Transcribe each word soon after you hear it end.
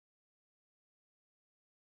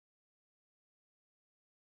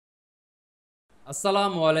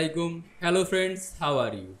Assalamu Walaikum. Hello friends, how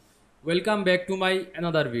are you? Welcome back to my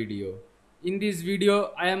another video. In this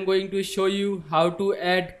video, I am going to show you how to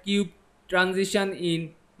add cube transition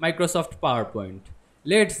in Microsoft PowerPoint.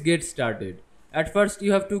 Let's get started. At first,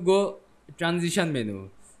 you have to go transition menu.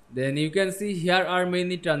 Then you can see here are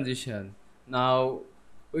many transition. Now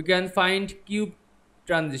we can find cube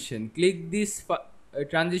transition. Click this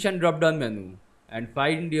transition drop down menu and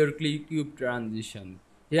find your cube transition.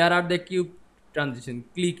 Here are the cube transition.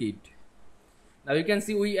 Click it. Now you can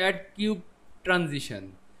see we add cube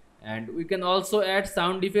transition, and we can also add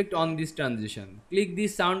sound effect on this transition. Click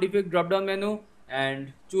this sound effect drop down menu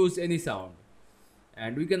and choose any sound,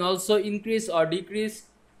 and we can also increase or decrease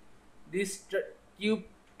this cube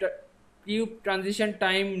cube transition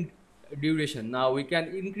time duration. Now we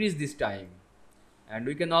can increase this time, and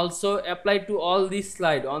we can also apply to all this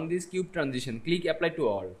slide on this cube transition. Click apply to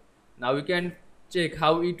all. Now we can check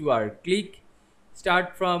how it works. Click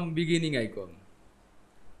start from beginning icon.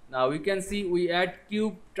 Now we can see we add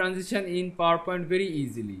cube transition in PowerPoint very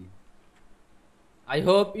easily. I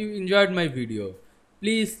hope you enjoyed my video.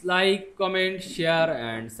 Please like, comment, share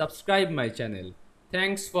and subscribe my channel.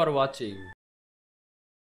 Thanks for watching.